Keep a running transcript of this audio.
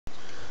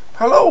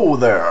Hello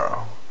there!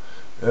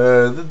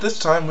 This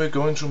time we're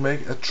going to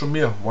make a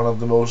Tremere, one of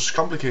the most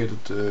complicated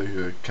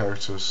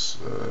characters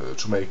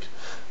to make,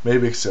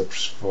 maybe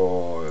except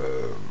for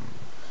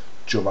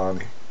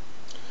Giovanni.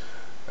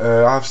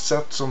 I've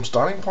set some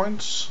starting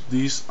points.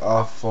 These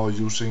are for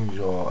using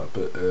your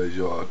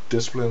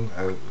discipline,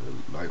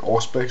 like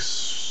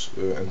Auspex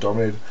and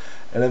Dominate,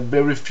 and a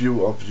very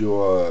few of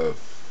your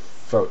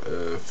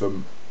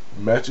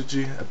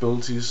mastery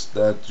abilities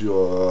that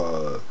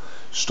your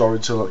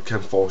storyteller can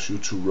force you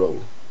to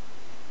roll.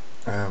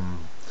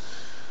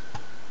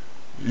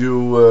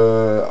 You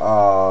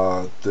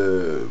are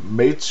the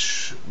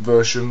mage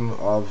version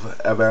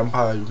of a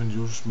vampire. You can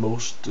use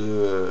most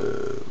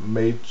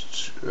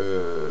mage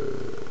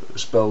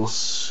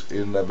spells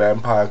in a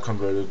vampire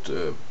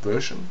converted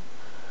version.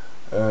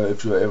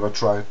 If you ever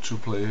try to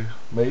play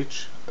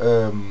mage,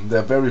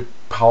 they're very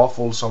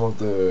powerful, some of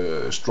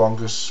the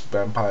strongest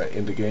vampire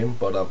in the game,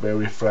 but are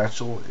very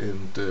fragile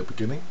in the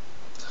beginning.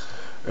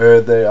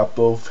 They are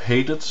both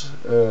hated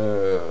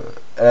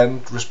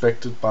and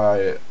respected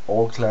by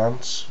all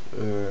clans.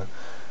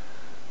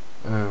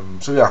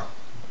 So yeah,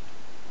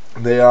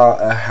 they are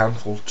a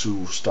handful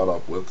to start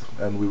up with,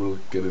 and we will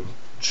get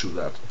into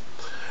that.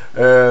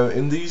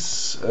 In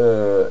these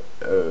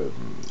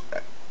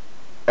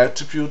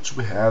attributes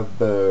we have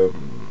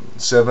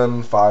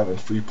 7, 5 and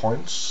 3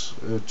 points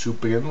to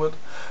begin with,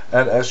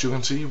 and as you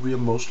can see we are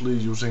mostly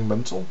using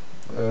mental.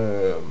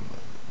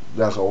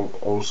 That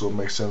also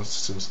makes sense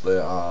since they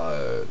are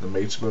the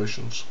mage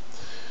versions.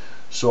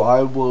 So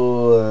I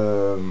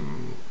will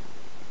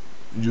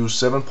use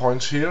 7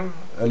 points here,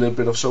 a little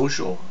bit of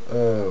social,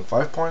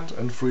 5 points,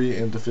 and 3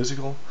 in the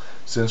physical,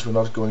 since we're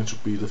not going to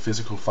be the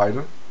physical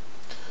fighter.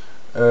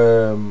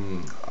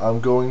 I'm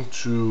going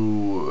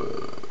to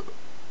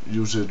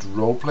use it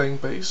role-playing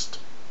based,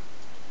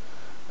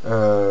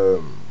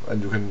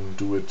 and you can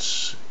do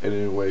it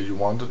any way you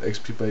want it,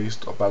 XP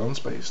based or balance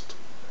based.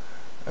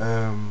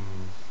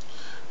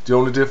 The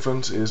only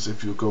difference is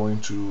if you're going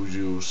to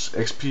use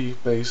XP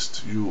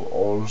based, you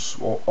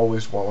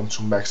always want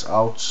to max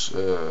out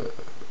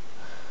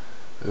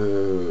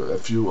a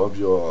few of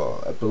your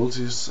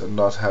abilities and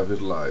not have it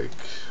like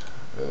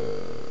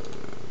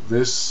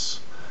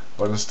this,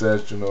 but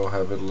instead, you know,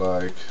 have it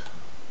like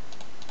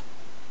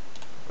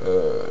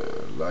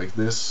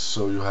this,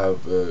 so you have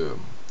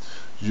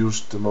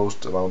used the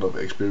most amount of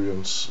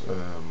experience,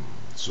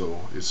 so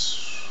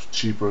it's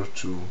cheaper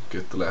to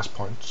get the last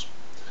points.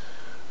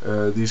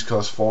 These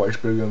cost 4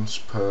 experience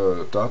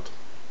per dot,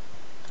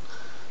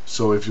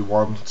 so if you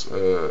want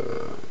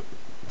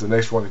the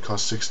next one, it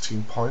costs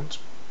 16 points,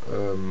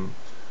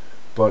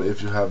 but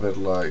if you have it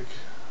like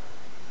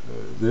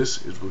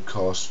this, it will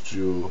cost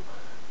you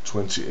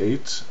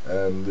 28,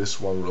 and this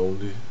one will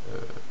only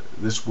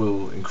this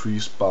will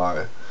increase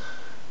by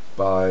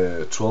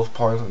 12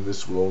 points, and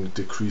this will only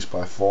decrease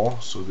by 4,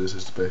 so this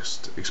is the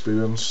best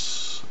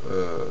experience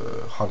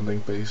hunting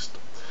based.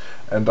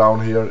 And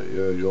down here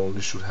you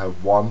only should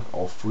have 1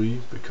 or 3,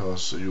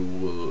 because you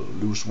will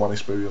lose 1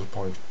 experience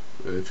point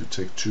if you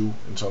take 2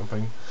 in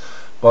something.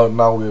 But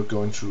now we are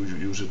going to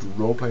use it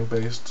role-playing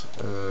based,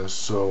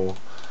 so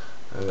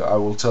I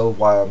will tell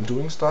why I'm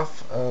doing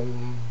stuff,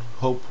 and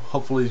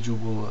hopefully you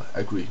will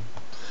agree.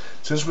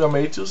 Since we are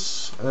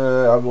mages,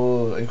 I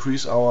will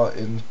increase our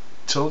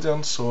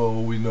intelligence, so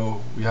we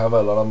know we have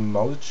a lot of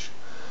knowledge,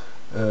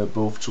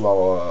 both to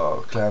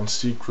our clan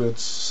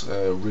secrets,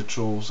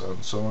 rituals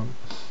and so on.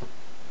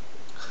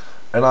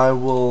 And I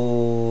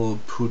will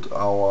put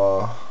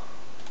our,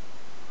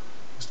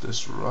 is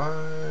this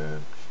right,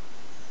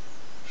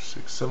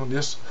 6, 7,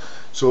 yes.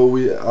 So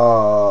we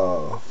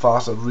are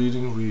fast at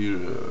reading, we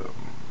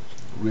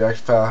react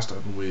fast,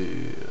 and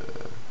we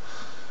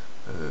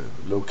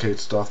locate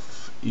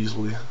stuff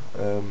easily.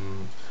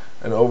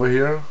 And over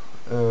here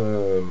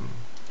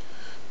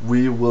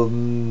we will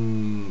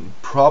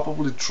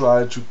probably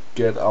try to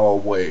get our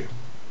way.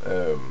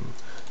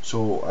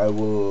 So I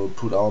will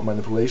put our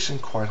manipulation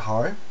quite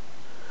high.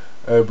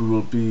 We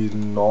will be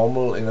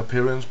normal in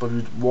appearance, but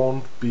we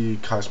won't be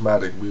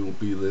charismatic. We will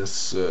be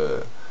this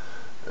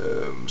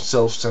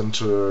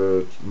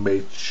self-centered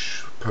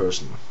mage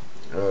person.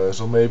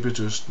 So maybe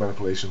just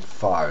manipulation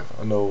 5.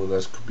 I know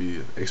that could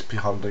be XP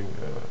hunting.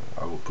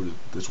 I will put it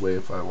this way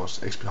if I was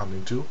XP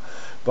hunting too.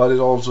 But it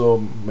also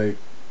makes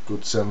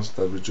good sense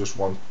that we just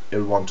want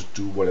everyone to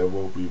do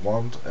whatever we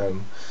want,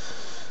 and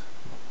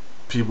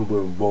people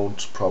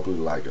won't probably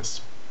like us.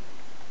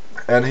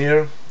 And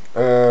here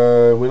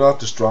we're not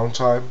the strong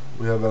type.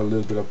 We have a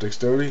little bit of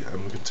dexterity,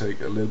 and we can take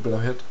a little bit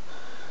of hit.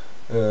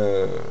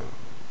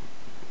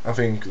 I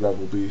think that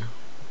will be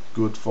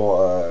good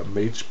for a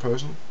mage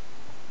person.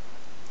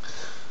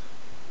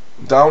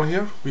 Down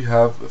here we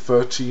have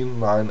 13,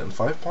 9 and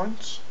 5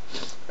 points,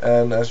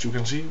 and as you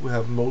can see we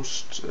have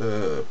most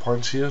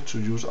points here to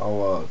use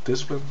our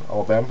discipline,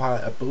 our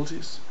vampire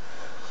abilities.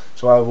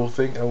 So I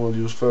will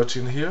use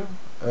 13 here,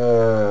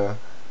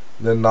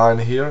 then 9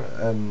 here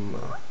and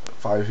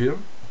 5 here.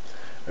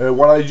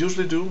 What I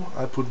usually do,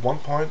 I put 1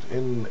 point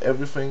in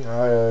everything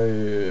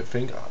I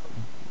think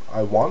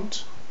I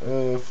want,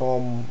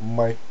 for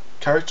my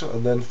character,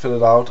 and then fill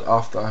it out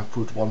after I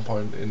put 1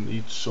 point in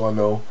each, so I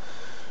know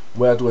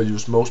where do I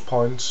use most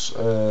points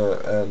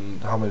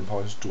and how many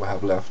points do I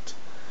have left.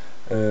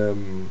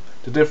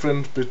 The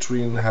difference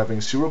between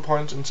having 0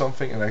 points in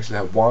something and actually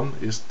have 1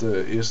 is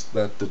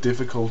that the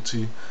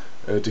difficulty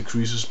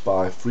decreases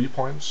by 3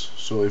 points.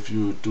 So if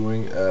you're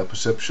doing a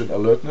perception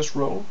alertness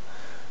roll,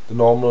 the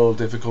normal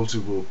difficulty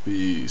will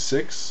be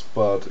 6,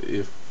 but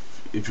if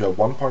you have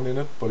 1 point in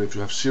it, but if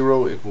you have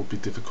 0, it will be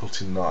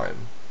difficulty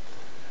 9.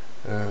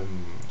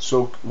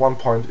 So 1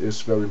 point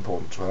is very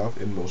important to have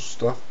in most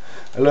stuff.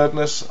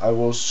 Alertness, I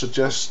will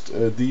suggest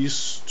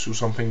these to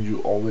something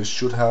you always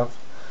should have,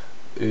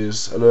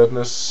 is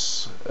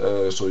alertness,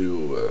 so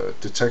you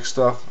detect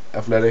stuff,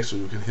 athletics, so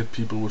you can hit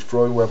people with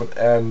throwing weapon,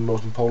 and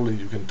most importantly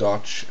you can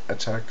dodge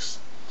attacks.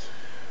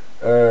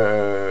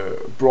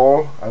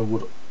 Brawl, I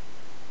would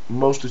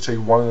mostly take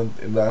 1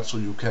 in that, so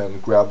you can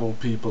grapple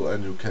people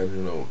and you can,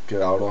 you know,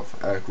 get out of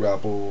a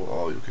grapple,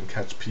 or you can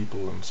catch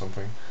people and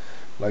something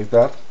like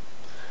that.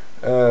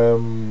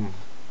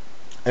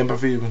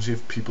 Empathy, you can see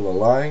if people are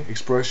lying.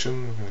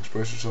 Expression, you can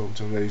express yourself.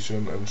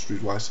 Intimidation, and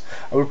streetwise.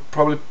 I would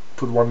probably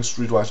put 1 in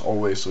streetwise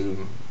always, so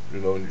you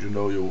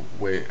know your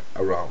way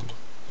around.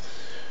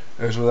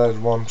 So that is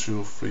 1,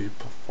 2, 3,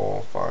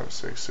 4, 5,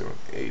 6, 7,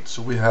 8.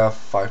 So we have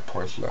 5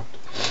 points left.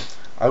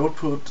 I would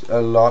put a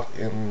lot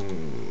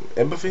in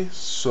empathy,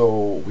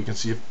 so we can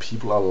see if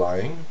people are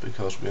lying,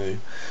 because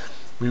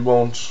we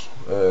won't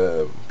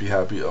be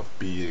happy of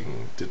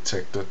being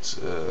detected,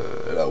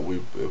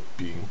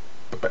 being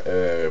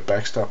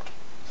backstabbed.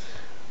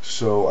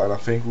 So, and I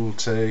think we'll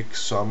take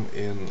some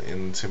in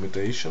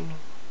intimidation,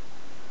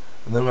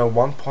 and then we have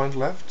 1 point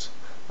left.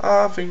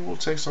 I think we'll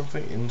take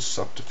something in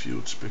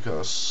subterfuge,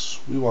 because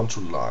we want to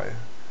lie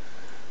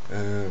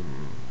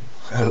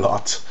a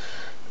lot,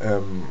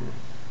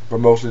 but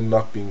mostly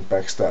not being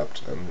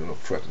backstabbed and, you know,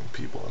 threatening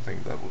people. I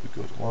think that would be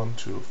good. 1,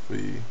 2,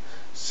 3,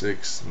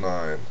 6,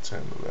 9,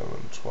 10,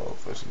 11, 12,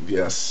 13.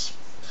 Yes.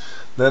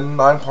 Then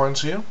 9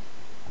 points here.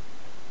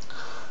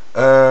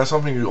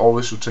 Something you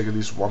always should take at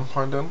least 1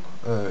 point in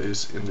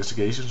is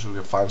investigation, so you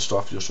can find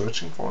stuff you're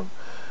searching for.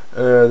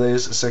 There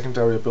is a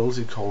secondary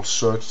ability called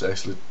search that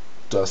actually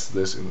does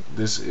this.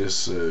 This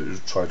is you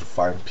try to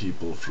find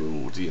people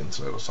through the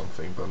internet or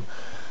something, but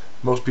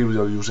most people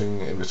are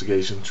using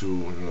investigation to,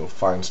 you know,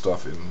 find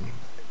stuff in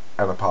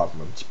an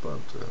apartment, but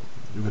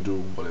you can do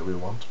whatever you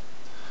want.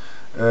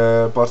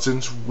 But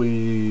since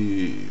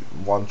we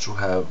want to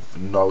have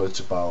knowledge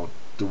about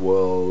the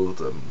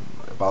world,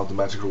 about the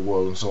magical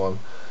world and so on,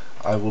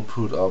 I will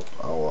put up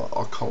our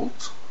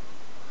occult.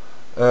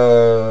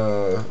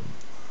 A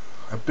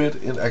bit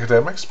in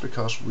academics,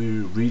 because we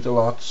read a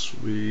lot,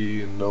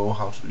 we know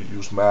how to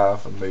use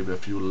math and maybe a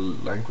few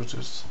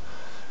languages.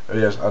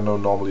 Yes, I know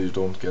normally you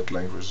don't get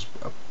languages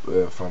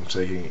from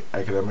taking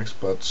academics,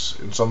 but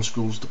in some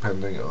schools,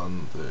 depending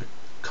on the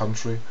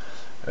country,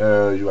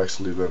 you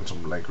actually learn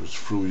some language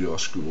through your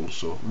school.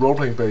 So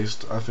role-playing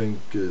based, I think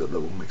that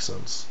will make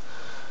sense.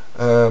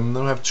 Then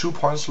we have 2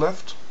 points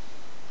left.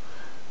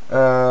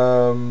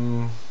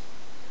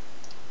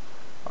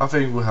 I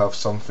think we have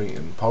something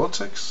in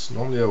politics.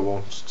 Normally I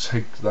won't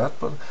take that,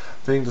 but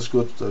I think it's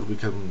good that we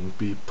can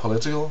be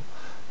political.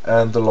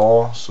 And the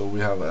law, so we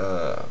have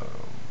a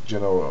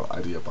general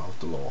idea about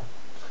the law.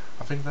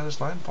 I think that is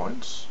 9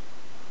 points.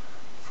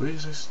 3,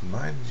 6,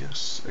 9,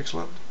 yes,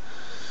 excellent.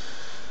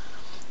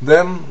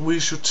 Then we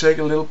should take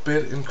a little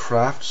bit in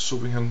craft, so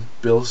we can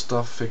build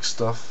stuff, fix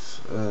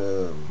stuff,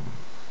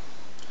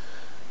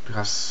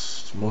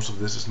 because most of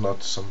this is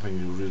not something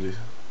you really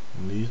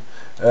need.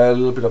 A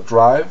little bit of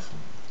drive,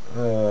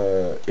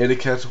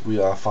 etiquette, we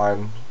are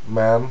fine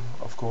man,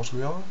 of course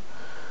we are.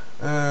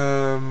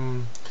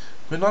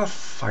 We're not a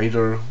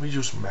fighter, we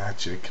use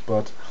magic,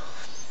 but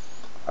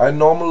I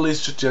normally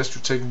suggest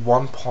you take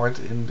 1 point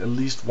in at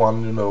least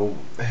one, you know,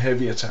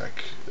 heavy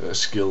attack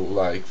skill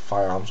like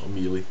firearms or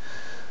melee,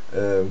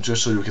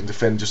 just so you can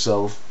defend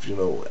yourself, you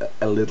know,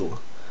 a little.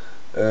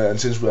 And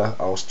since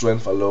our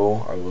strength are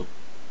low, I will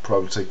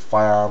probably take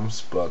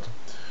firearms, but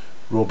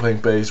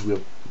role-playing base we're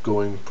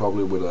going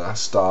probably with a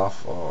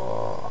staff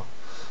or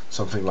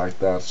something like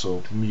that,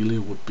 so melee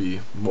would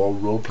be more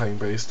role-playing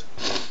based.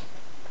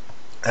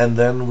 And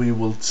then we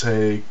will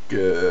take we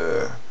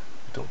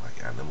don't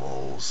like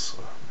animals,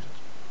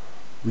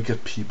 we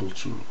get people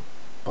to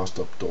bust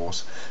up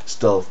doors.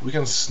 Stealth, we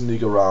can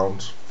sneak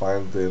around,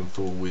 find the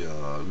info we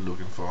are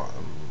looking for,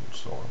 and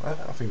so on.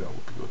 I think that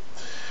would be good.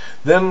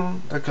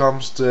 Then there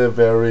comes the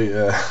very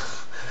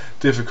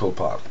difficult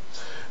part.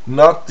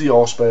 Not the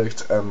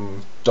Auspex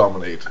and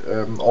dominate.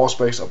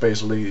 Auspex are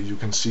basically, you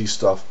can see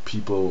stuff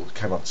people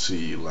cannot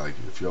see. Like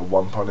if you have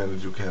 1 point in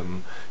it, you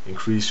can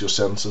increase your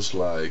senses,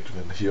 like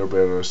you can hear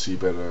better, see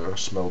better,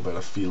 smell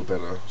better, feel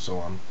better, so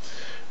on.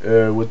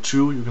 With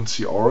 2 you can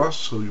see auras,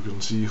 so you can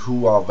see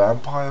who are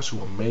vampires, who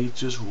are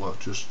mages, who are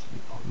just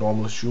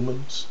normal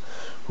humans,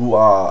 who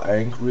are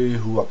angry,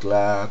 who are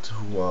glad,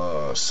 who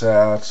are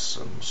sad,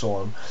 and so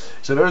on.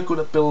 It's a very good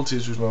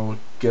ability to, you know,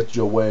 get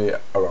your way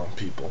around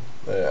people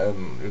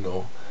and, you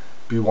know,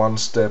 be one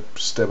step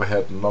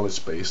ahead,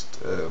 knowledge based.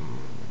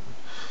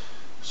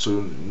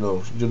 So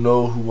you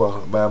know who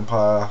a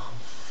vampire.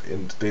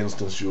 In the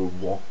instance, you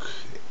walk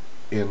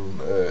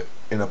in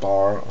a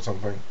bar or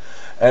something,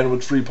 and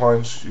with 3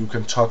 points you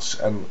can touch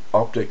an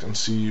object and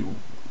see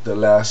the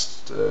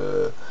last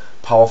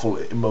powerful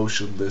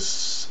emotion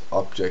this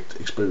object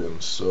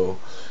experienced. So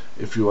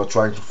if you are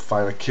trying to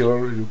find a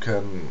killer, you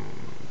can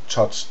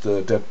touch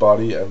the dead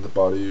body and the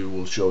body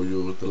will show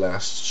you the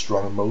last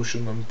strong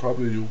emotion, and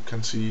probably you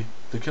can see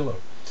the killer.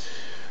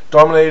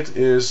 Dominate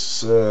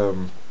is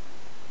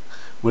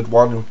with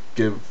one you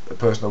give a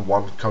person a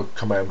one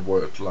command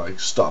word like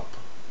stop,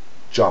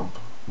 jump,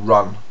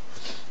 run,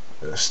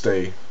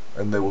 stay,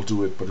 and they will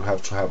do it, but you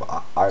have to have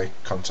eye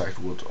contact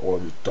with all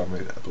of your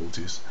dominate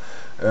abilities.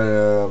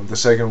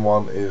 The second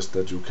one is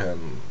that you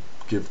can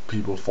give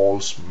people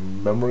false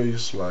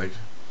memories, like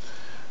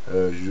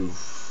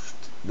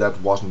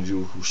that wasn't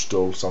you who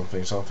stole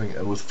something,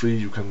 and with 3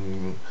 you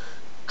can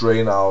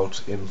drain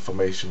out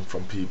information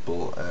from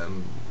people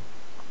and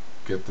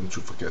get them to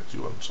forget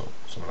you and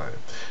something like that.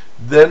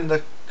 Then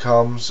there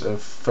comes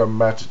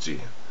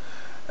thaumaturgy,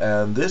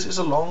 and this is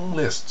a long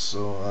list,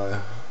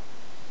 so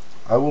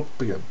I will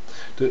begin.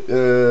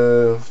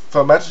 The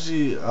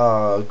thaumaturgy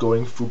are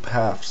going through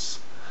paths.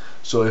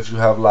 So if you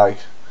have like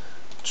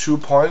 2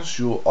 points,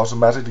 you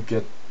automatically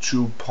get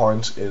 2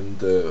 points in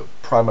the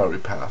primary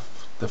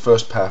path, the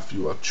first path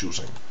you are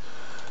choosing.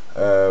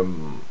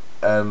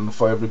 And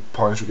for every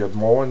point you get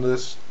more in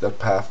this, that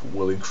path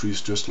will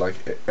increase just like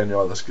any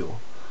other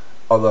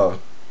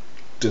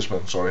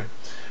discipline, sorry.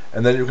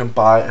 And then you can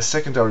buy a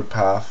secondary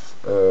path,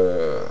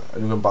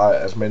 and you can buy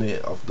as many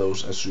of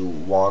those as you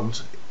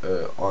want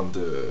on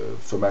the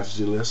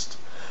thaumaturgy list,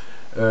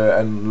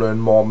 and learn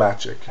more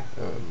magic.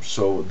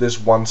 So this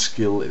one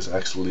skill is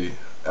actually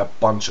a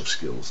bunch of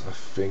skills. I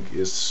think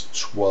it's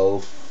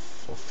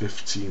 12 or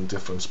 15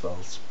 different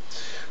spells.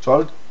 So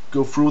I'll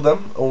go through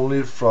them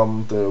only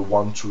from the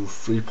 1 to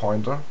 3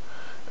 pointer,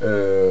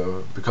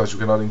 because you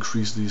cannot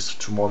increase these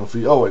to more than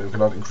 3. Oh, and you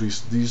cannot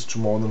increase these to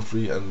more than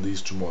 3 and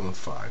these to more than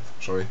 5.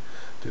 Sorry,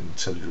 didn't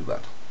tell you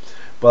that.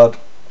 But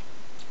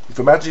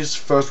thaumaturgy is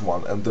first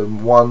one, and the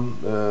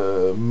one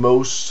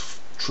most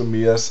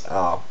Tremeres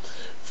are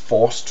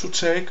forced to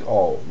take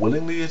or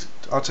willingly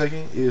are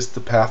taking is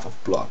the Path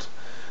of Blood.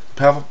 The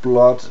Path of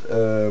Blood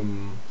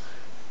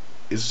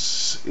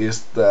is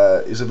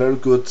a very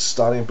good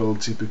starting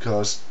ability,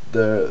 because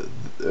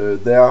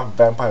their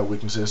vampire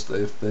weaknesses,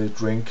 if they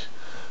drink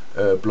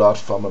blood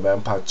from a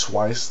vampire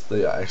twice,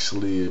 they are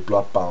actually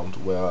bloodbound,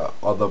 where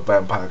other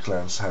vampire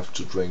clans have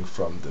to drink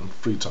from them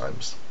 3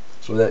 times.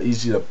 So they're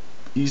easy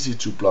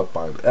to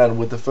bloodbind. And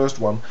with the first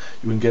one,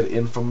 you can get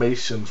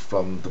information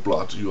from the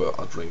blood you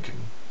are drinking.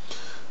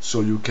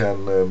 So you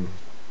can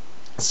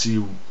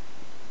see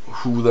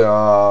who they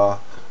are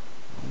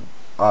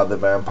the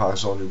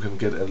vampires on. You can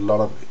get a lot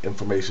of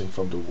information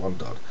from the 1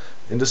 dot.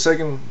 In the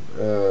second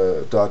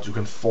dot, you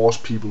can force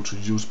people to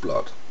use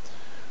blood,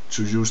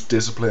 to use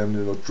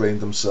discipline, drain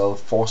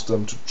themselves, force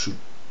them to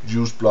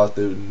use blood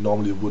they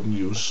normally wouldn't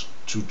use,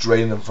 to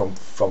drain them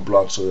from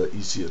blood so they're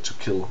easier to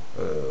kill,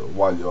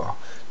 while your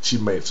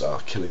teammates are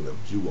killing them.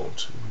 You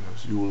won't.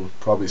 You will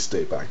probably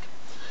stay back.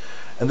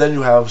 And then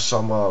you have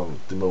some of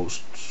the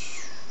most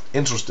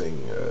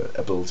interesting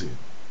ability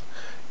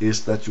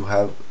is that you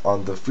have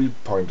on the 3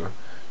 pointer,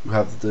 you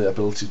have the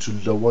ability to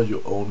lower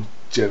your own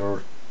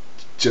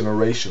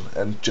generation.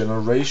 And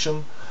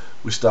generation,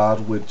 we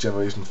start with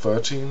generation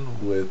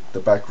 13 with the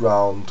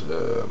background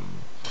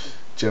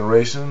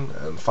generation,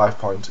 and 5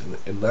 points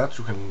in that.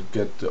 You can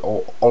get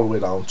all the way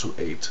down to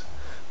 8.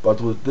 But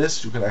with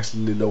this, you can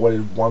actually lower it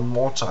 1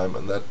 more time,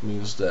 and that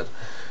means that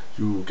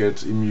you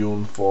get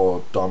immune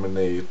for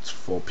dominate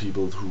for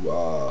people who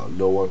are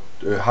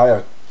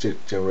higher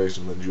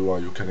generation than you are.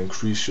 You can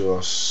increase your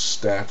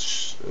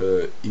stats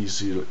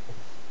easier.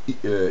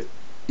 You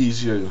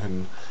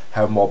can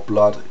have more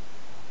blood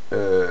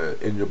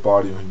in your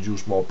body. You can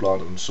use more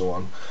blood and so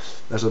on.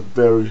 That's a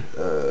very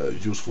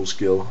useful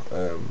skill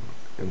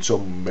in so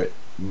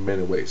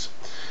many ways.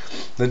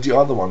 Then the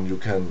other one you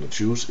can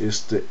choose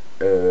is the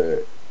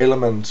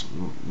element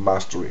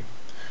mastery.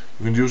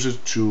 You can use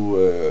it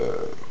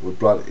to with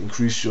blood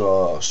increase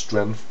your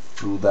strength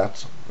through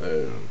that,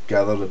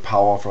 gather the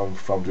power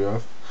from the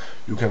earth.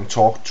 You can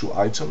talk to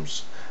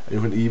items, and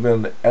you can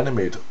even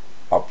animate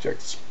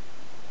objects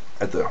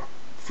at the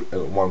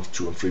 1,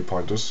 2, and 3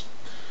 pointers.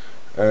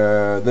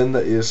 Then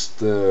there is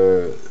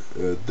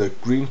the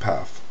green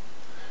path.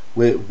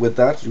 With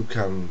that, you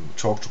can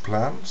talk to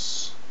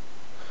plants.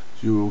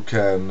 You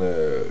can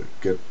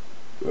get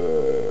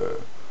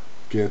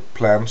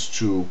plants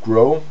to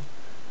grow,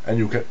 and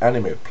you can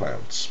animate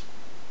plants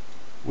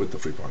with the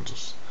 3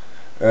 pointers.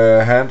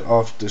 Hand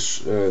of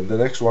the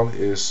next one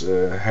is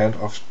Hand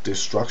of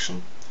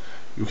Destruction.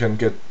 You can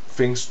get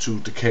things to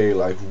decay,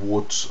 like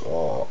wood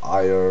or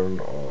iron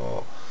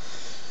or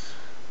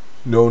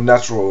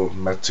natural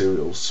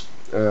materials.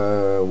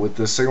 With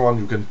the second one,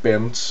 you can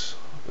bend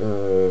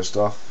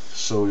stuff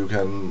so you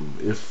can,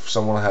 if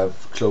someone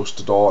have closed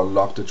the door and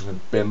locked it, you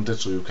can bend it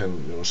so you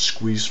can, you know,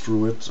 squeeze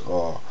through it,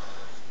 or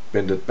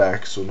bend it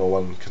back so no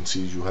one can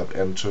see you have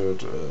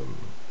entered.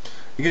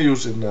 You can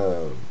use it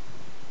in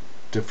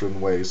different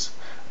ways.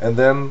 And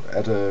then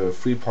at a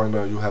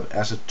 3-pointer you have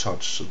acid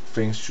touch, so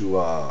things you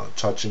are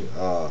touching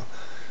are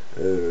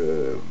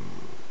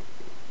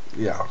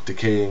yeah,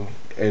 decaying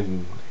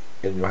in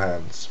your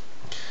hands.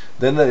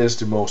 Then there is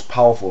the most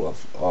powerful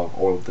of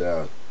all of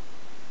their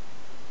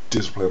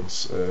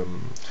disciplines.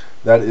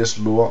 That is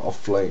Lure of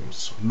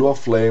Flames. Lure of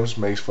Flames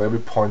makes, for every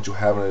point you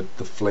have in it,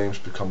 the flames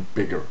become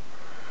bigger.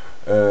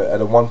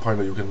 At a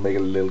 1-pointer you can make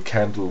a little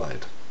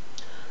candlelight,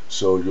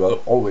 so you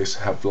always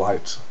have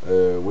light.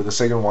 With the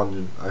second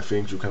one, I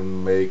think you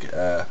can make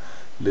a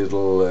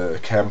little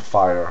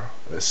campfire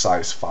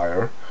size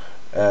fire,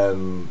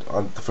 and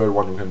on the third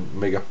one you can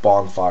make a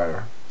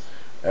bonfire,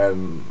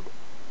 and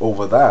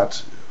over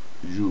that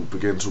you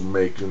begin to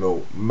make, you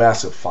know,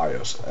 massive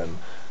fires, and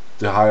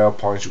the higher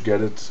points you get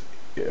it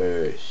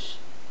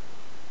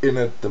in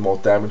it, the more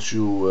damage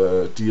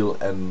you deal,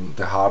 and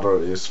the harder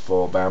it is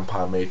for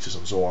vampire mages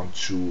and so on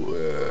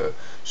to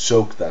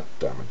soak that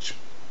damage.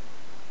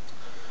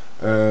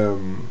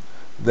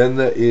 Then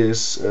there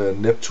is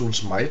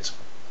Neptune's Might.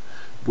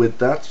 With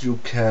that you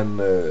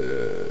can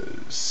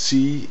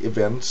see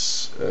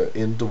events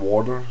in the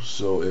water,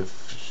 so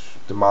if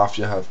the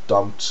mafia have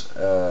dumped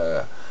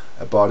a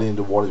body in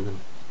the water, you can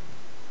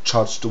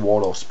touch the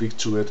water or speak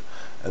to it,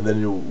 and then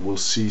you will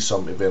see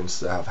some events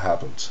that have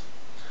happened.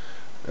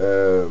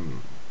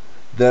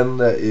 Then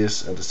there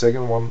is, and the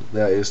second one,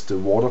 there is the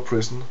water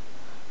prison,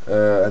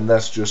 and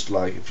that's just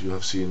like if you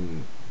have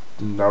seen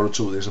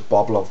Naruto, there's a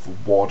bubble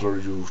of water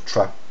you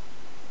trap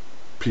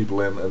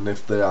people in, and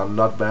if they are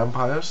not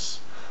vampires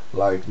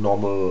like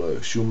normal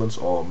humans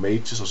or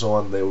mages or so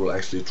on, they will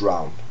actually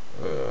drown,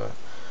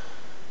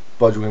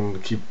 but you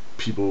can keep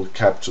people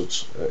captured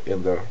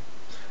in there.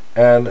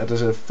 And at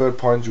the third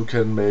point you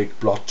can make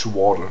blood to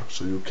water,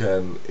 so you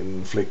can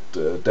inflict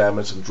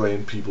damage and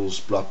drain people's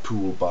blood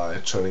pool by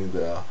turning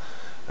their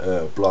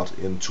blood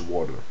into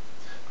water.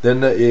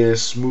 Then there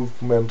is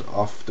Movement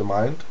of the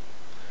Mind.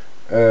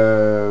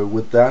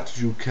 With that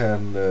you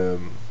can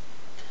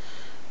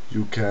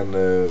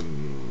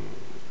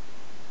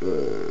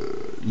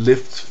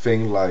lift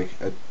thing like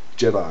a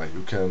Jedi.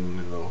 You can,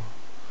 you know,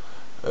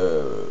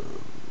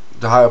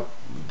 the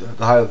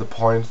higher the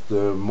point,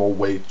 the more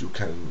weight you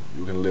can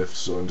lift.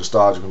 So in the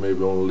start you can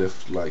maybe only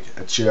lift like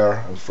a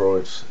chair and throw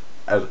it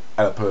at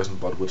a person,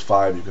 but with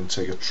 5 you can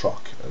take a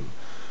truck and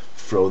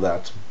throw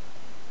that.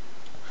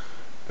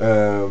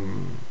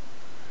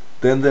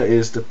 Then there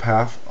is the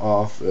path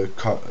of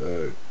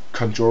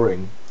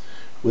conjuring.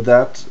 With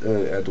that,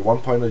 at the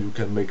 1-pointer you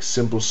can make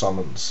simple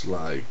summons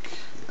like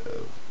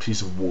a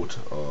piece of wood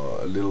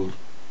or a little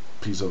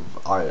piece of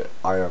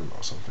iron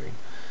or something.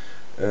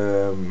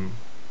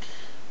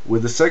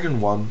 With the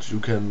second one you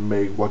can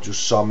make what you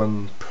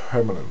summon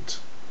permanent.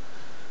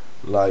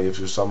 Like if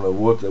you summon a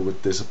wood, that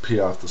would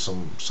disappear after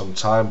some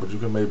time, but you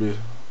can maybe,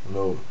 you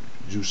know,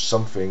 use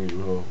something, you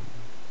know,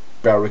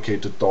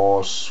 barricade the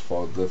doors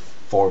for the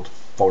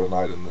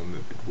night, and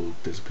then it will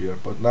disappear.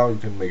 But now you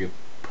can make it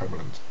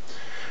permanent.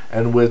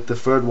 And with the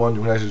third one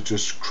you can actually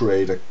just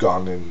create a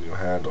gun in your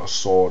hand, or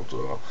sword,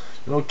 or,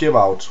 you know, give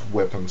out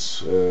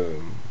weapons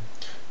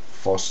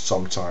for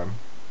some time.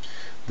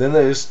 Then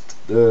there is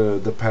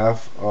the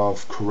path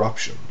of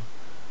corruption.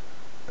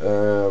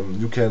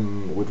 You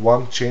can, with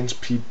one, change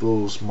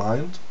people's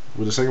mind.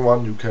 With the second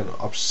one you can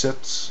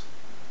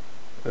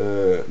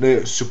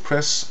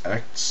suppress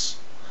acts,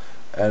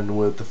 and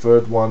with the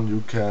third one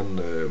you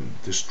can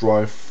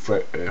destroy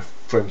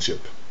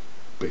friendship,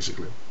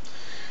 basically.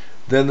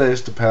 Then there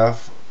is the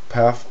path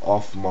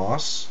of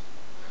Mars.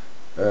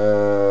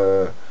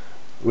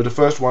 With the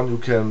first one you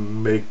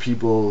can make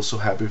people so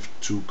happy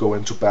to go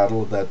into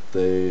battle that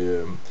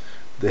they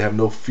have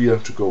no fear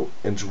to go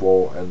into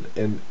war,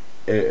 and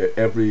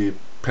every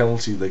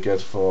penalty they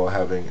get for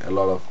having a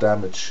lot of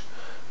damage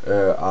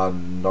are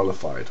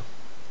nullified.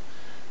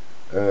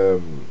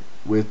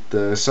 With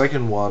the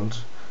second one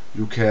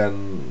you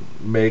can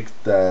make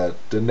that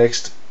the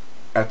next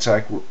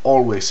attack will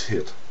always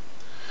hit,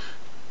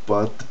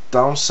 but the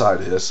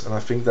downside is, and I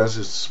think that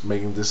is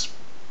making this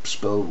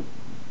spell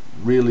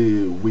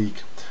really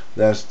weak,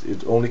 that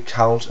it only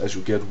counts as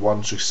you get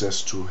 1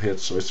 success to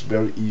hit, so it's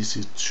very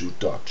easy to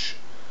dodge.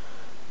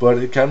 But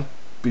it can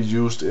be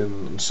used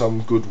in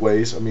some good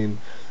ways. I mean,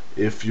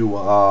 if you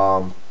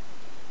are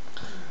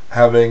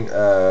having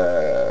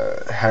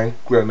a hand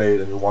grenade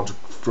and you want to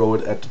throw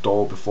it at the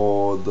door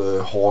before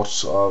the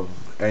hordes of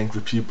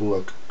angry people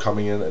are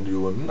coming in, and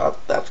you are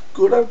not that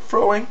good at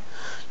throwing,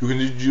 you can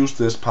use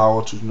this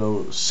power to, you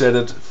know, set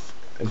it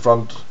in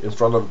front of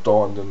the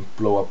door and then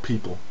blow up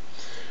people.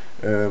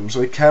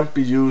 So it can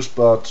be used,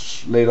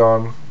 but later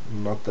on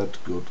not that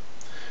good.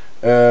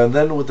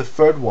 Then with the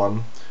third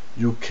one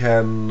you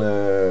can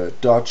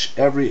dodge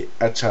every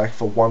attack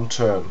for 1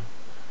 turn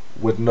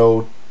with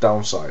no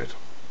downside.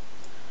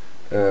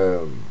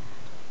 So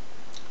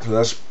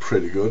that's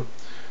pretty good.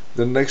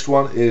 The next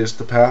one is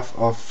the path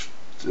of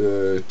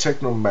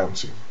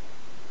technomancy.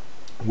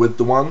 With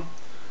the one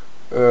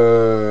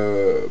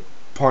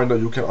pointer,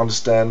 you can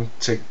understand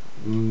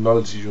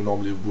technology you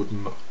normally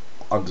wouldn't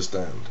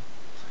understand.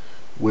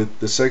 With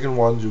the second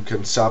one, you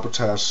can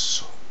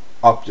sabotage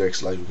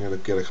objects, like you can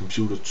get a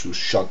computer to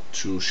shut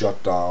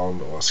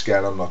down, or a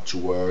scanner not to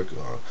work,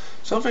 or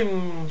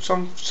something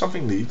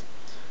neat.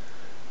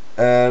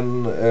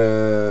 And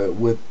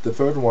with the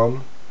third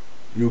one,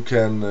 you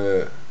can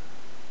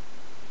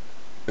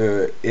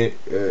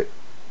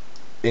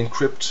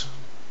encrypt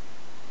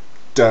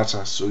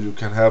data, so you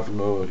can have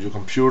your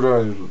computer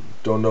and you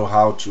don't know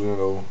how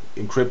to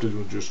encrypt it.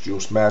 You just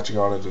use magic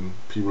on it, and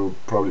people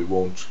probably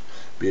won't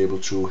be able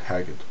to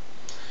hack it.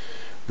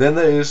 Then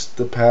there is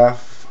the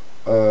path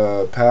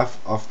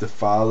of the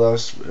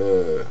father's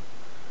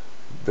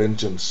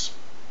vengeance.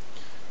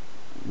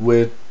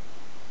 With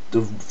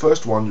the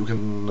first one, you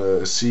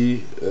can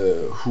see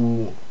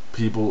who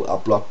people are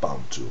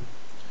bloodbound to,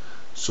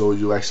 so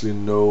you actually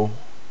know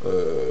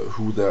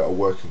who they are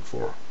working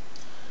for.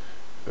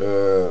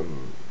 The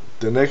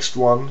next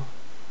one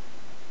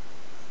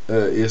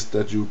is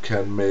that you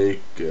can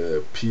make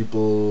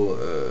people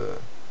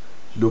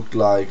look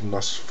like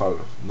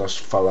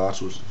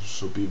Nosferatu,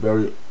 so be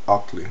very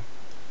ugly.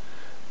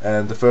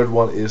 And the third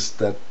one is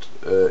that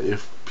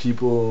if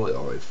people,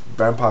 or if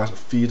vampires are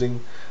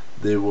feeding,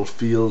 they will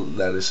feel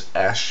that it's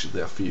ash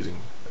they're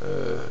feeding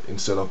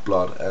instead of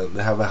blood, and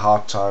they have a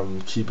hard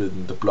time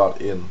keeping the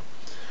blood in,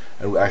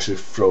 and will actually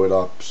throw it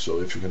up. So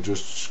if you can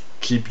just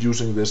keep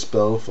using this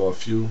spell for a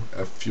few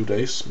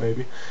days,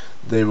 maybe,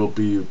 they will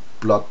be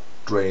blood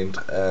drained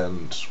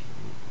and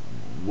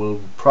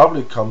will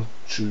probably come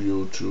to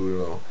you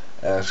to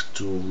ask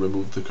to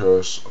remove the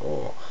curse,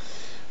 or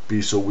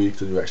be so weak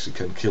that you actually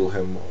can kill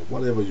him, or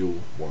whatever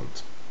you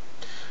want.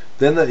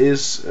 Then there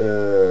is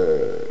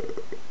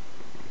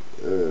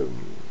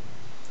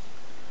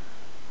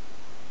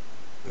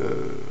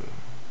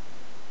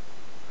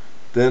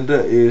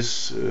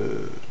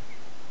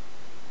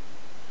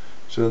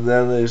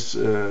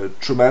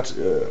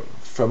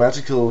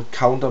dramatical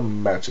counter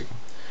magic,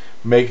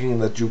 making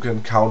that you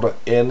can counter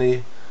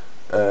any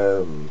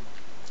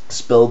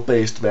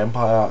spell-based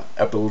vampire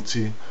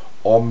ability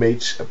or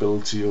mage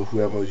ability, or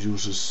whoever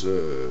uses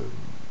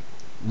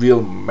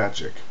real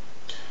magic,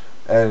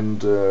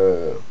 and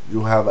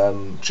you have a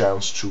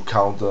chance to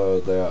counter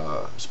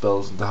their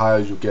spells. The higher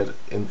you get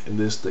in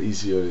this, the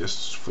easier it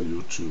is for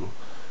you to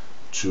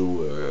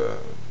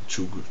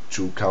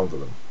counter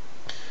them.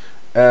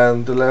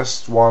 And the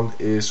last one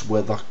is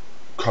weather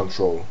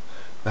control.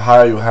 The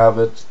higher you have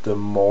it, the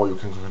more you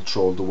can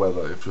control the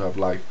weather. If you have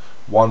like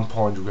 1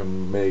 point, you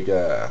can make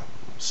a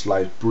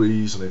slight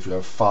breeze, and if you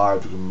have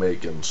 5, you can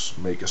make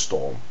a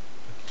storm.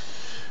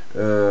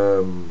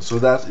 So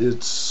that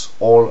is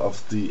all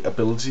of the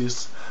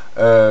abilities.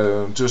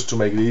 Just to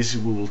make it easy,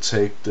 we will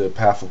take the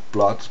path of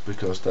blood,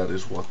 because that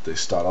is what they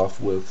start off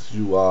with.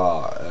 You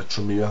are a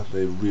Tremere.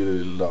 They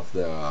really love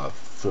their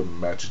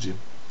magie.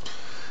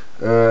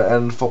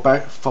 And for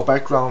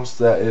backgrounds,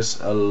 there is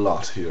a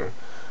lot here.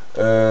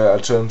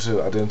 Alternative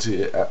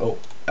identity,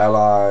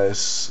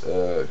 allies,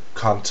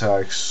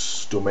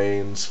 contacts,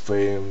 domains,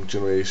 fame,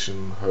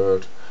 generation,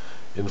 hurt,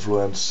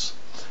 influence.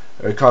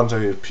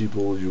 Contact is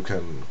people you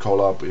can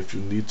call up if you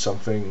need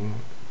something.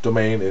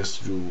 Domain is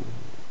you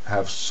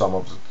have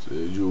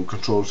you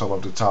control some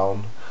of the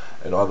town,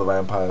 and other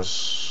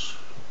vampires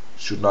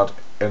should not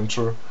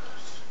enter.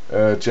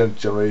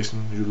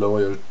 Generation, you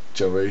lower your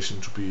generation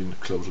to be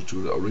closer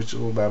to the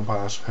original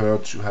vampires.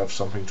 Hurt, you have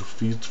something to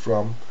feed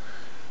from,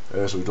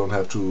 so you don't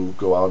have to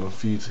go out and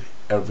feed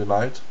every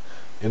night.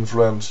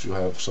 Influence, you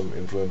have some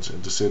influence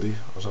in the city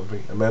or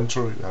something. A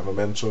mentor, you have a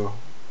mentor,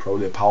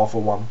 probably a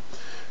powerful one,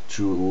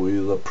 to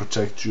either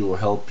protect you or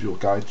help you or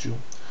guide you.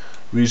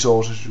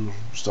 Resources, you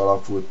start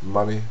off with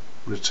money.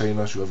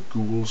 Retainers, you have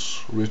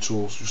ghouls.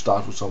 Rituals, you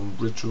start with some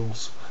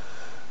rituals.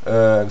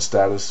 And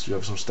status, you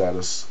have some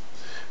status.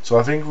 So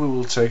I think we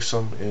will take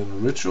some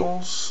in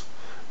rituals.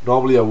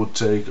 Normally I would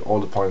take all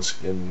the points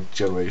in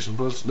generation,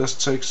 but let's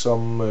take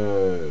some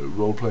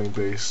role-playing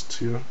based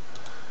here.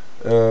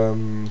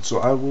 So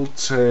I will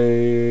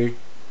take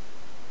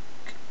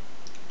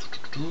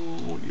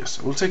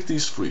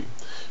these 3.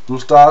 We'll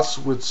start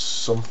with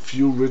some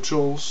few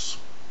rituals.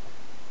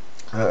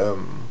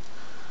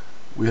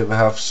 We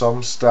have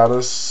some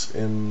status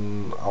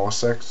in our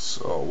sects,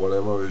 or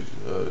whatever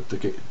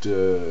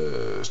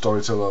the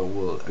storyteller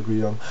will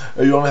agree on.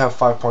 You only have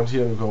 5 points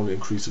here, and you can only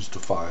increase it to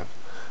 5.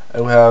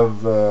 And we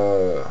have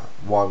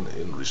 1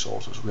 in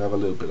resources. We have a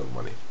little bit of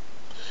money.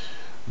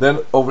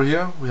 Then over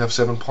here we have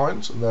 7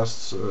 points, and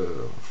that's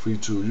free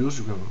to use.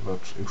 You can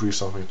not increase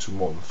something to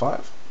more than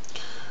 5.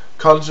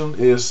 Conscience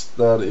is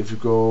that if you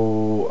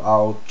go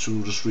out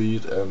to the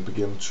street and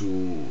begin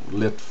to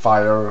lit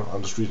fire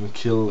on the street and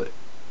kill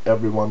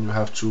everyone, you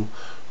have to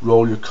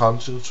roll your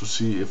conscience to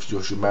see if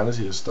your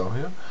humanity is down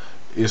here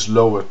is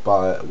lowered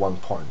by 1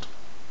 point.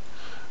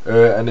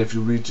 And if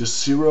you reach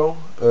 0,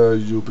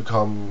 you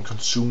become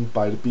consumed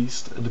by the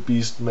beast, and the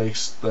beast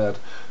makes that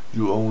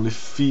you only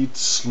feed,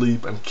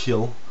 sleep, and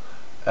kill,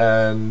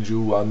 and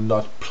you are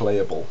not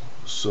playable.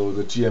 So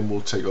the GM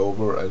will take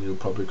over, and you're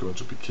probably going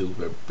to be killed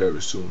very,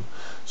 very soon.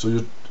 So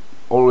you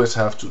always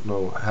have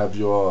to have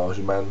your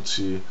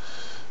humanity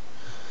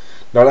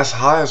not as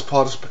high as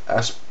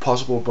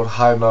possible, but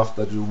high enough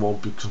that you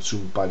won't be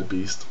consumed by the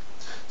beast.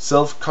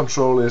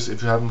 Self-control is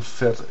if you haven't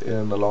fed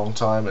in a long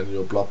time and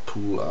your blood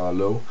pool are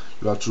low,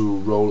 you have to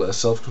roll a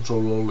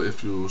self-control roll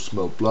if you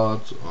smell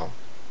blood, or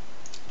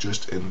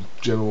just in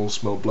general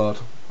smell blood.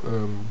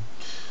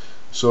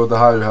 So the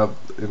higher you have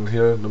in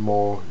here, the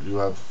more you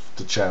have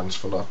the chance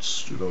for not,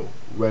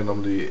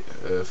 randomly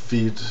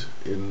feed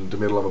in the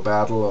middle of a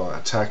battle or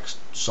attack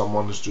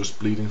someone who's just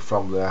bleeding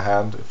from their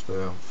hand if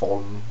they're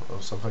fallen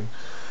or something.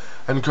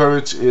 And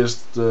courage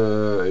is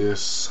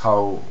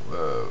how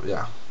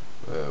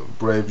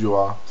brave you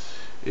are.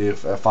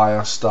 If a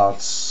fire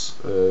starts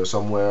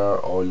somewhere,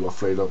 or you're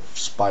afraid of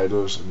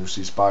spiders and you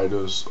see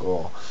spiders,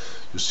 or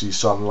you see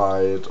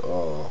sunlight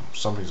or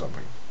something.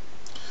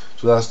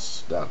 So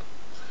that's that.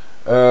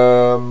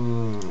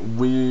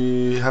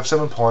 We have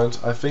 7 points.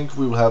 I think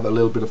we will have a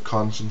little bit of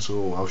conscience,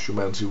 so our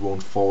humanity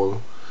won't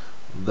fall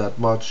that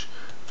much.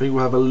 I think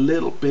we'll have a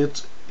little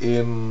bit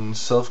in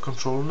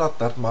self-control, not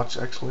that much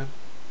actually,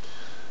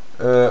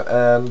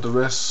 and the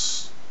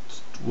rest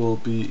will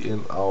be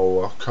in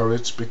our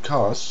courage,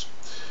 because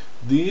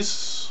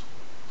these,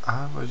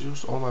 have I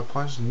used all my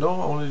points?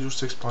 No, I only used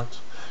 6 points.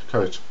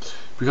 Courage,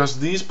 because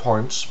these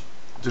points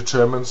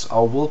determines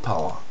our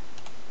willpower,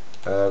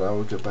 and I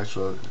will get back to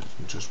that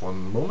in just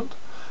one moment.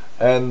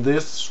 And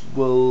this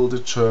will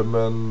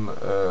determine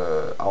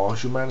our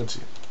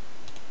humanity.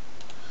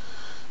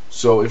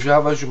 So if you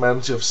have a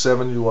humanity of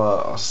 7,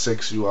 or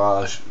 6, you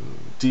are a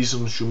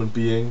decent human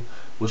being.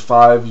 With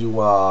 5, you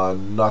are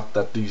not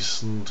that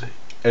decent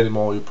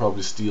anymore. You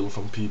probably steal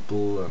from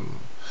people, and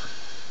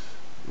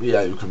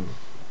yeah, you can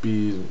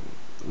be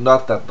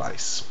not that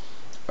nice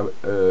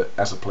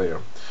as a player.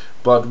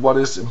 But what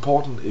is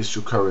important is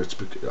your courage,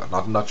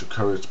 not your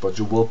courage, but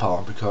your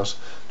willpower, because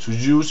to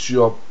use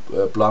your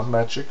blood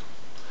magic,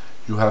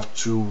 you have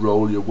to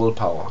roll your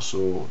willpower.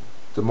 So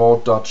the more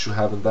dots you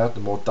have in that,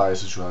 the more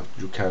dice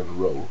you can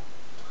roll.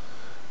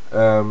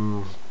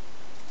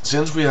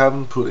 Since we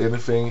haven't put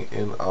anything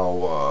in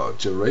our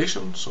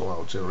generation, so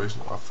our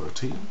generation are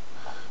 13,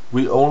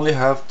 we only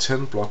have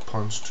 10 blood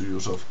points to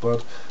use of.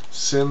 But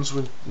since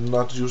we're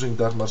not using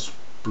that much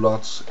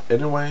blood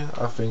anyway,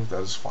 I think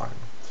that is fine.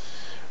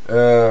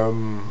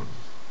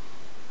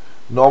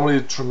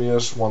 Normally Tremere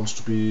wants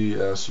to be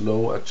as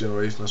low at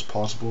generation as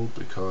possible,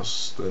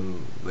 because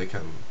then they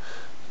can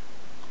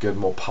get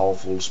more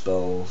powerful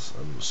spells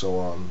and so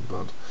on,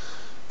 but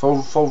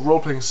for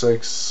role-playing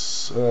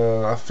sakes,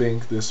 I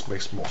think this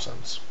makes more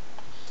sense.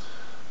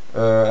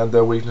 And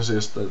their weakness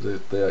is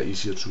that they are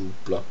easier to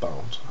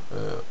bloodbound.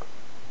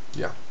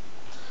 Yeah.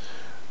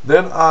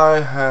 Then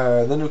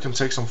you can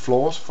take some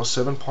floors for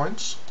 7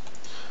 points.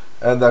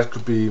 And that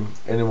could be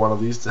any one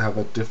of these. They have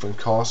a different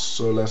cost,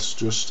 so let's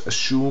just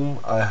assume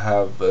I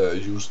have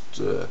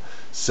used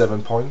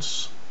 7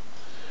 points,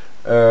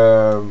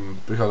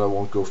 because I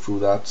won't go through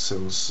that,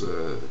 since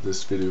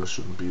this video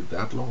shouldn't be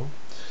that long.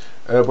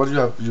 But you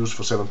have used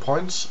for 7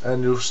 points,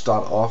 and you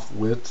start off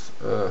with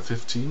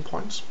 15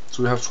 points,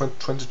 so you have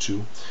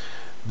 22.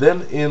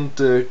 Then in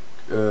the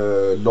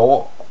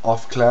Law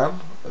of Clan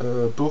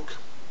book,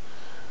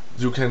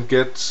 you can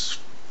get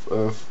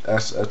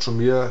as a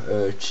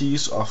Tremere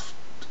keys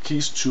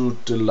to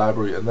the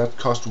library, and that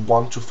costs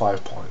 1 to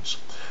 5 points.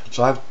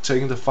 So I've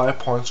taken the 5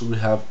 points, so we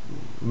have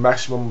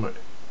maximum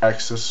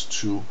access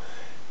to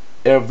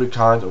every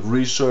kind of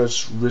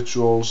research,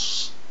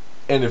 rituals,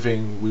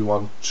 anything we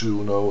want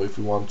to know. If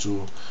we want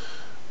to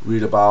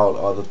read about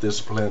other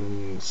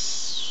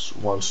disciplines,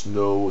 want to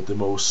know the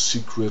most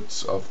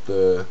secrets of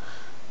the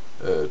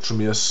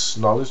Tremere's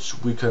knowledge,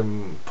 we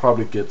can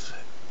probably get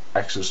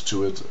access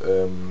to it,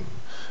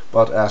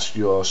 but ask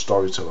your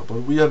storyteller.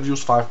 But we have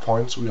used 5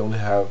 points, we only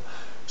have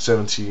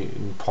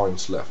 17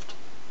 points left.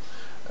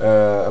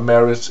 A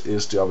merit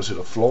is the opposite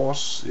of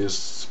flaws,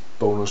 is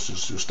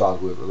bonuses you start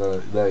with.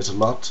 There is a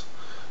lot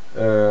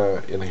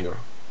in here.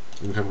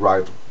 You can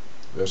write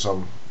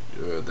some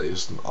that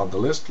is on the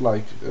list,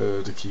 like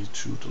the key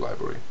to the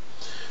library.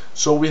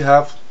 So we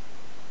have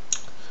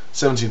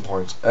 17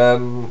 points,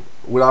 and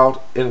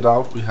without any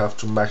doubt we have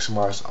to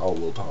maximize our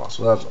willpower.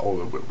 So that's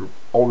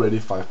already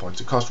 5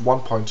 points. It costs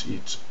 1 point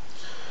each.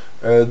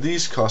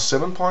 These cost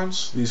 7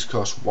 points, these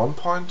cost 1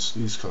 point,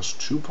 these cost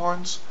 2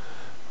 points,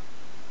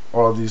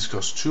 all of these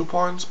cost 2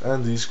 points,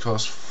 and these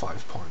cost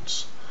 5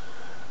 points.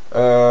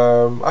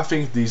 I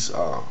think these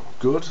are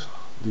good.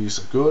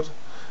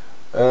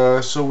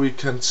 So we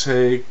can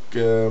take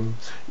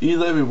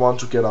either we want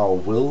to get our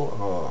will,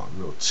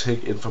 or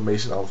take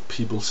information out of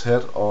people's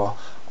head, or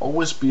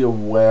always be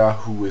aware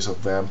who is a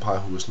vampire,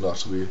 who is not,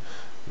 so we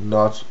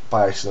not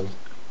by accident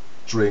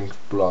drink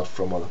blood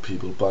from other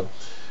people. But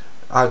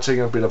I've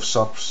taken a bit of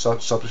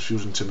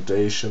subterfuge,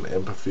 intimidation,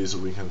 empathy, so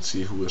we can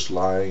see who is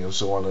lying and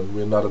so on, and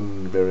we're not a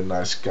very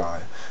nice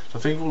guy. So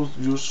I think we'll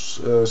use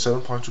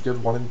 7 points to get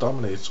 1 in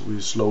dominate, so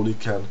we slowly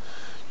can,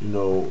 you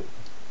know,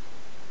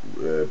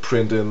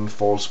 print in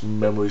false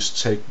memories,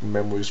 take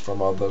memories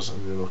from others,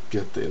 and, you know,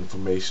 get the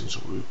information.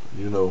 So we,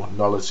 you know,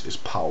 knowledge is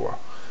power.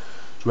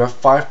 So we have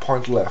 5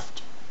 points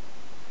left.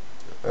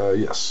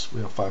 Yes,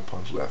 we have 5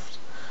 points left.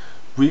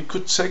 We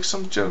could take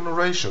some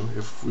generation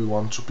if we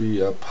want to be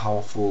a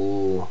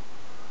powerful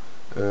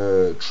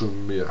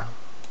Tremere.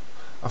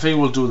 I think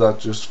we'll do that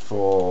just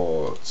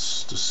for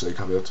the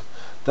sake of it.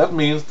 That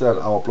means that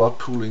our blood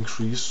pool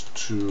increased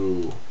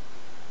to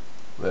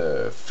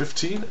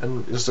 15,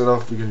 and instead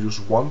of we can use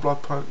 1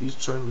 blood point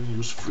each turn, we can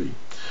use 3.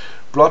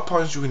 Blood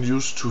points you can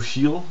use to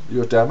heal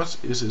your damage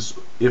is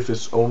if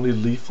it's only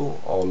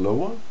lethal or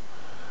lower.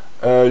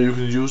 You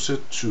can use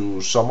it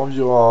to some of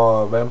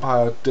your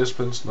vampire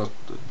disciplines, not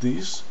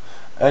these,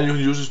 and you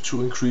can use it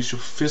to increase your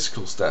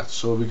physical stats.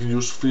 So we can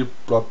use 3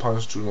 blood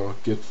points to, you know,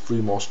 get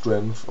 3 more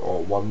strength,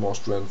 or 1 more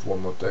strength, 1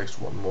 more dex,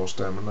 1 more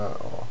stamina,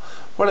 or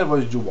whatever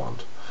you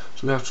want.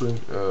 So we have to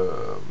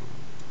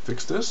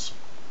fix this.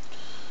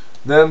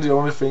 Then the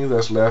only thing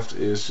that's left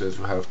is that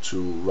you have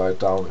to write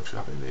down if you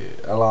have any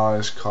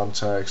allies,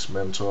 contacts,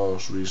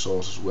 mentors,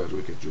 resources, where do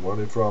we get your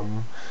money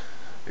from,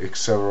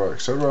 etc,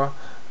 etc,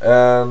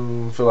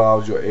 and fill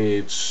out your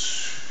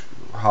age,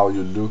 how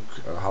you look,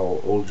 how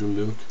old you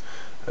look,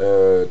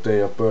 day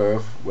of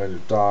birth, when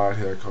you died,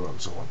 hair color, and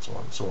so on, so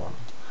on, so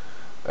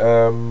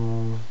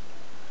on.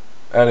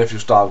 And if you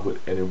start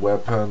with any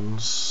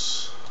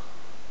weapons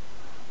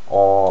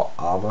or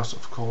armors,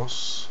 of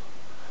course.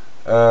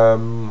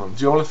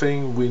 The only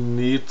thing we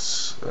need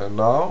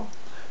now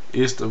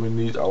is that we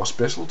need our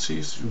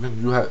specialties.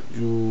 You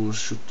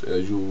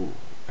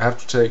have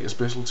to take a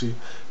specialty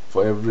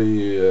for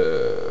every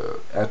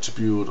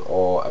attribute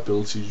or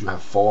ability you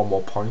have 4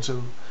 more points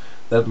in.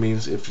 That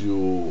means if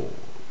you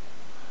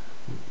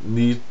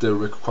need the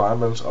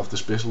requirements of the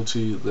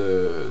specialty,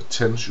 the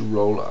 10s you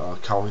roll are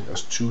counting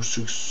as 2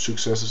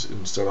 successes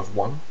instead of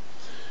 1.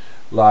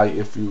 Like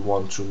if you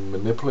want to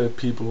manipulate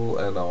people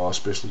and our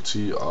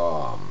specialty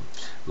are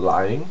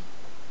lying.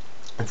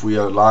 If we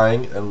are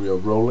lying and we are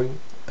rolling,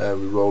 and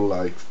we roll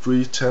like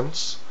 3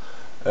 10s,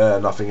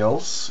 nothing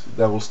else,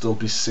 there will still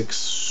be 6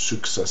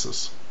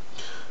 successes.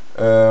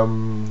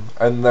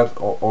 And that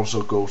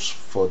also goes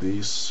for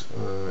these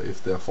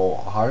if they're 4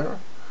 or higher.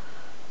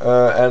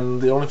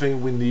 And the only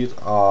thing we need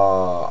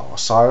are our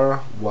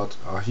sire, what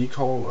are he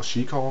called or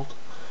she called,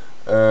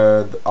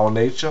 our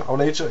nature. Our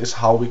nature is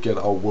how we get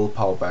our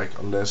willpower back,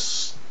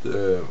 unless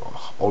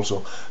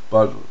also,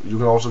 but you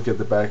can also get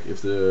it back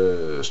if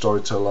the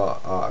storyteller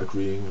are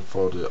agreeing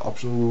for the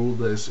optional rule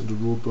that is in the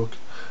rule book,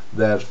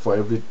 that for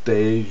every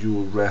day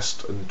you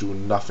rest and do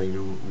nothing,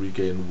 you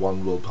regain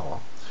 1 willpower.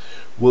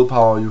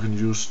 Willpower you can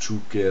use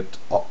to get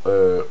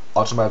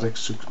automatic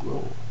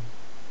whoa,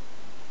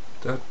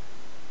 that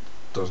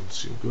doesn't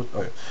seem good.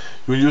 Okay.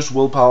 You can use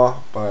willpower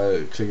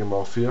by clicking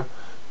off here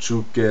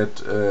to get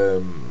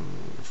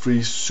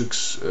 3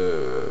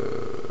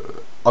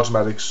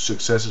 automatic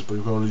successes, but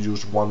you can only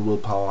use 1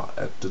 willpower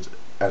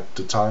at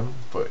the time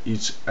for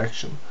each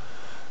action,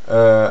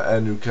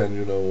 and you can,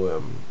 you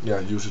know,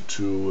 use it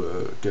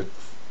to get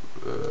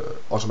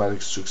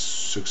automatic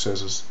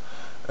successes.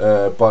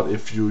 But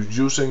if you're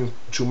using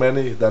too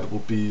many, that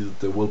will be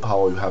the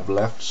willpower you have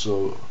left.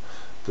 So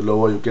the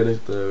lower you get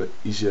it, the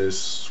easier it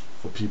is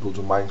for people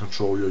to mind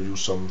control you or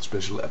use some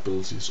special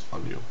abilities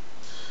on you.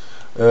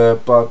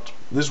 But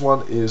this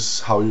one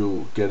is how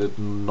you get it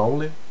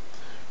normally.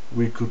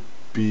 We could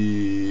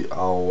be,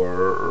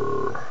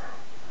 our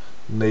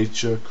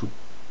nature could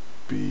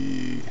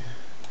be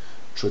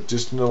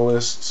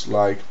traditionalists,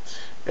 like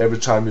every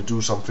time you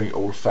do something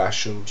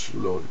old-fashioned, you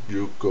know,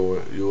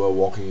 you are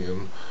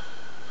walking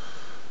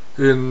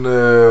in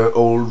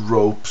old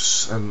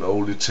ropes and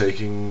only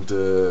taking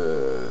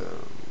the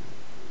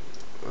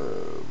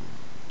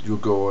you're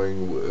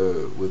going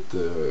with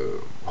the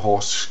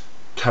horse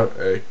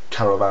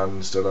caravan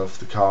instead of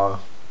the car,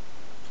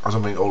 or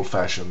something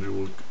old-fashioned. You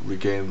will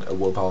regain a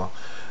willpower.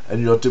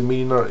 And your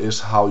demeanor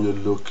is how you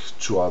look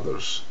to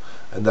others,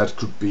 and that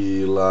could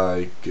be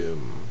like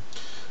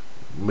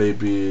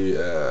maybe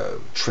a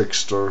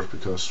trickster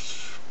because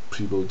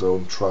people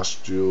don't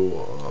trust you,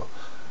 or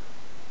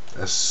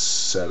a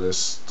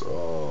sadist,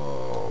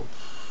 or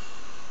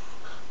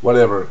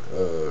whatever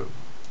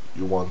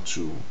you want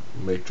to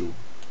make you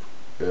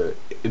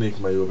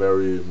enigma, you're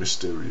very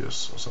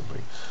mysterious or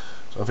something.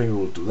 So I think we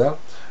will do that,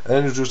 and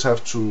then you just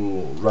have to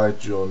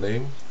write your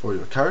name for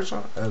your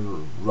character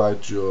and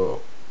write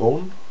your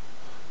own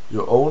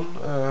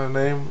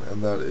name,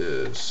 and that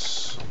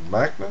is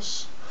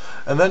Magnus,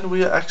 and then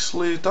we are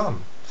actually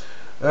done.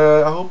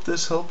 I hope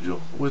this helped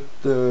you with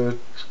the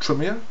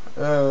Tremere.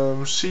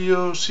 See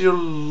you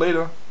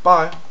later.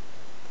 Bye.